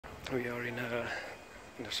We are in a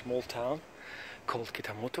small town called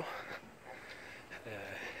Kitamoto.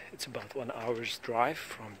 It's about 1 hour's drive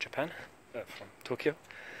from Japan, from Tokyo,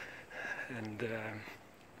 and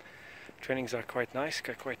trainings are quite nice,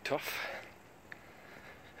 quite tough,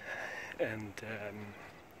 and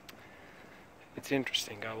it's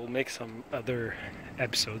interesting. I will make some other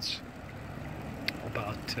episodes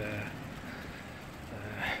about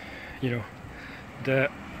the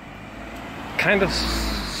kind of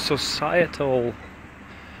societal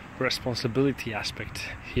responsibility aspect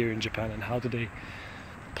here in Japan, and how do they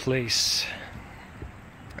place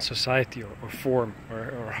society or form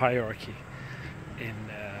or hierarchy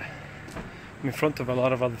in front of a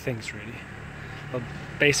lot of other things, really. But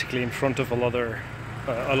basically in front of a lot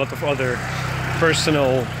of other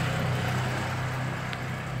personal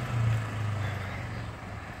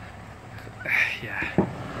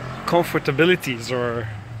comfortabilities or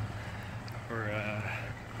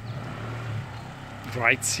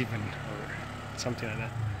rights, even, or something like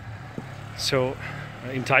that. So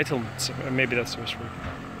entitlements, maybe that's the best word.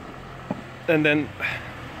 And then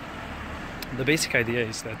the basic idea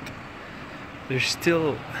is that there's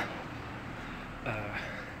still a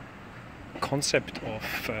concept of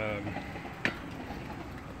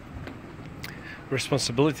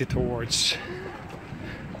responsibility towards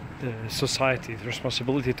the society, the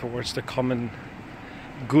responsibility towards the common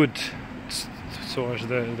good, towards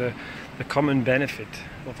the common benefit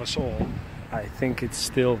of us all. I think it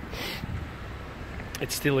still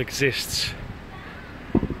exists.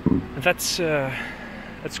 And that's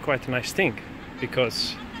quite a nice thing,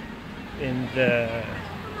 because in the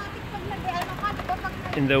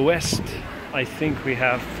West, I think we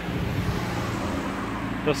have,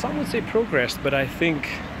 well, some would say progressed, but I think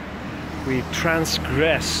we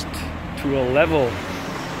transgressed to a level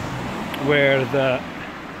where the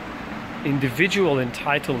individual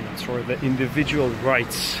entitlements or the individual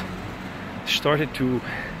rights started to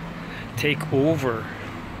take over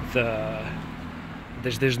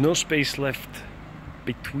there's no space left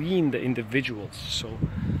between the individuals. So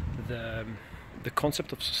the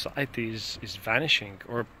concept of society is vanishing,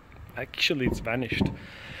 or actually it's vanished.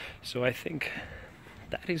 So I think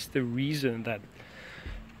that is the reason that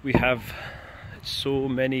we have so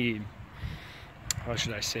many, how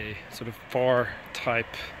should I say, sort of far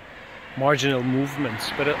type marginal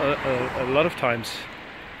movements. But a lot of times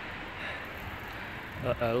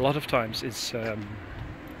it's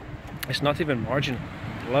not even marginal.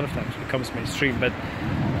 A lot of times it becomes mainstream. But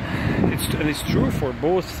it's true for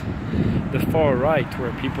both the far right,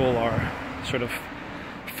 where people are sort of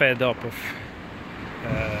fed up of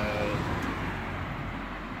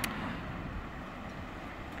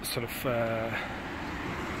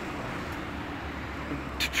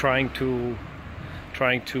trying to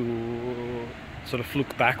sort of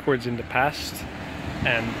look backwards in the past,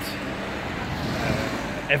 and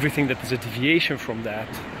everything that is a deviation from that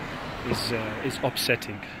is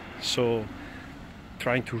upsetting. So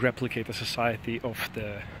trying to replicate a society of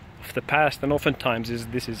the past, and oftentimes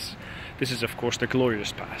this is of course the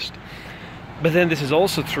glorious past. But then this is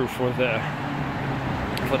also true for the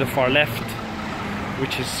far left,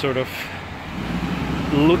 which is sort of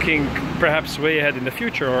looking perhaps way ahead in the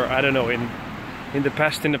future, or I don't know, in the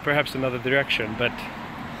past in perhaps another direction, but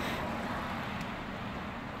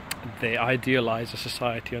they idealize a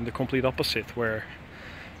society on the complete opposite, where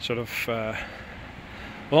sort of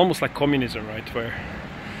almost like communism, right, where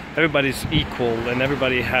everybody's equal and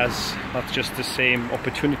everybody has not just the same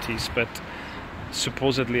opportunities, but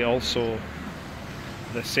supposedly also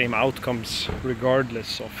the same outcomes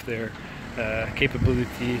regardless of their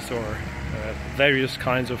capabilities or various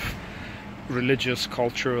kinds of religious,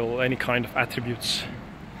 cultural, any kind of attributes.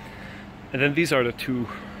 And then these are the two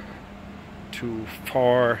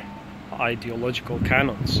far ideological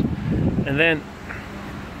canons. And then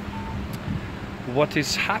what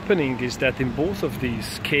is happening is that in both of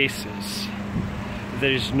these cases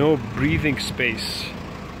there is no breathing space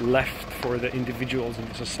left for the individuals and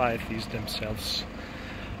the societies themselves.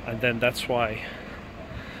 And then that's why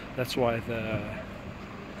the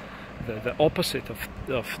opposite of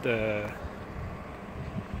the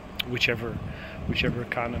whichever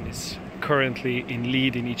canon is currently in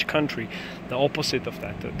lead in each country, the opposite of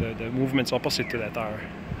that, the movements opposite to that are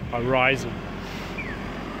rising.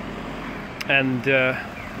 And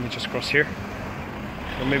let me just cross here,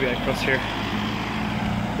 or maybe I cross here.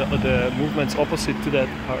 The movements opposite to that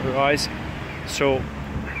are rising. So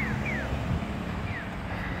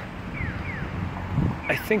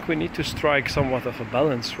I think we need to strike somewhat of a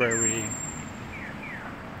balance where we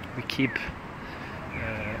keep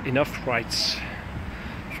enough rights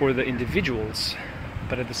for the individuals,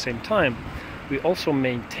 but at the same time we also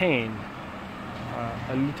maintain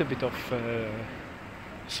a little bit of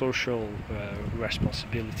social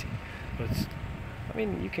responsibility. But I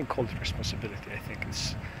mean, you can call it responsibility. I think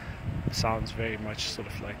it sounds very much sort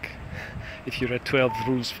of like, if you read 12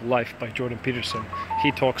 Rules for Life by Jordan Peterson,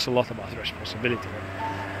 he talks a lot about responsibility.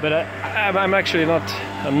 But I'm actually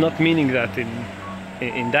not meaning that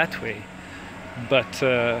in that way, but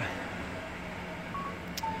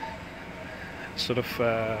sort of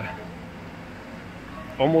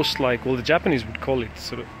almost like, well, the Japanese would call it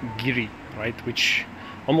sort of giri, right, which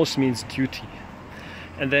almost means duty.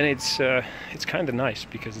 And then it's kind of nice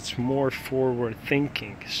because it's more forward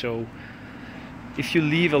thinking. So if you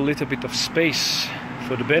leave a little bit of space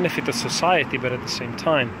for the benefit of society, but at the same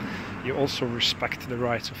time you also respect the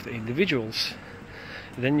rights of the individuals,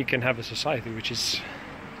 then you can have a society which is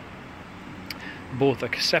both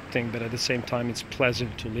accepting, but at the same time it's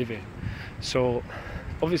pleasant to live in. So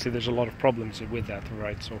obviously there's a lot of problems with that,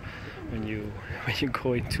 right? So when you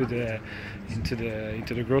go into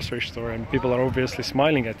the grocery store and people are obviously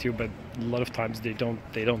smiling at you, but a lot of times they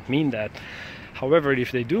don't mean that. However,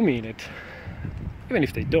 if they do mean it, even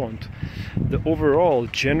if they don't, the overall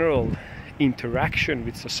general interaction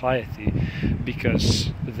with society,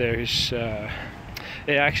 because there is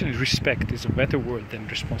actually respect is a better word than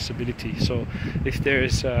responsibility. So if there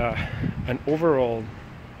is an overall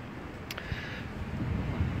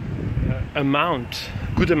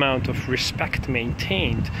good amount of respect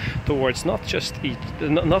maintained towards not just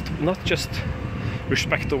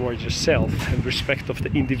respect towards yourself and respect of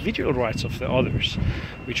the individual rights of the others,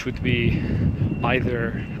 which would be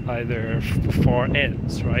either far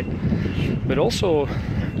ends, right? But also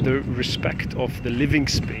the respect of the living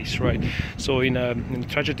space, right? So in a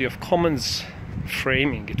tragedy of commons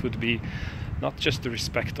framing, it would be not just the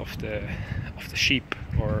respect of the sheep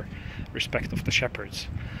or respect of the shepherds,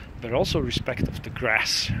 but also respect of the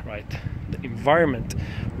grass, right? The environment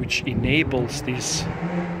which enables these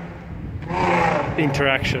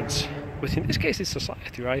interactions. But in this case it's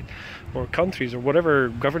society, right? Or countries, or whatever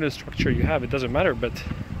governance structure you have, it doesn't matter. But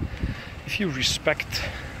if you respect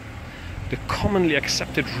the commonly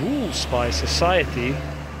accepted rules by society,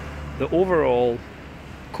 the overall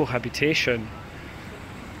cohabitation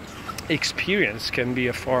experience can be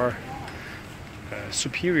a far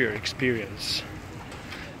superior experience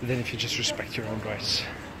than if you just respect your own rights.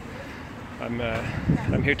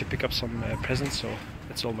 I'm here to pick up some presents, so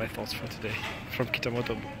that's all my thoughts for today. From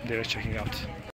Kitamoto, they're checking out.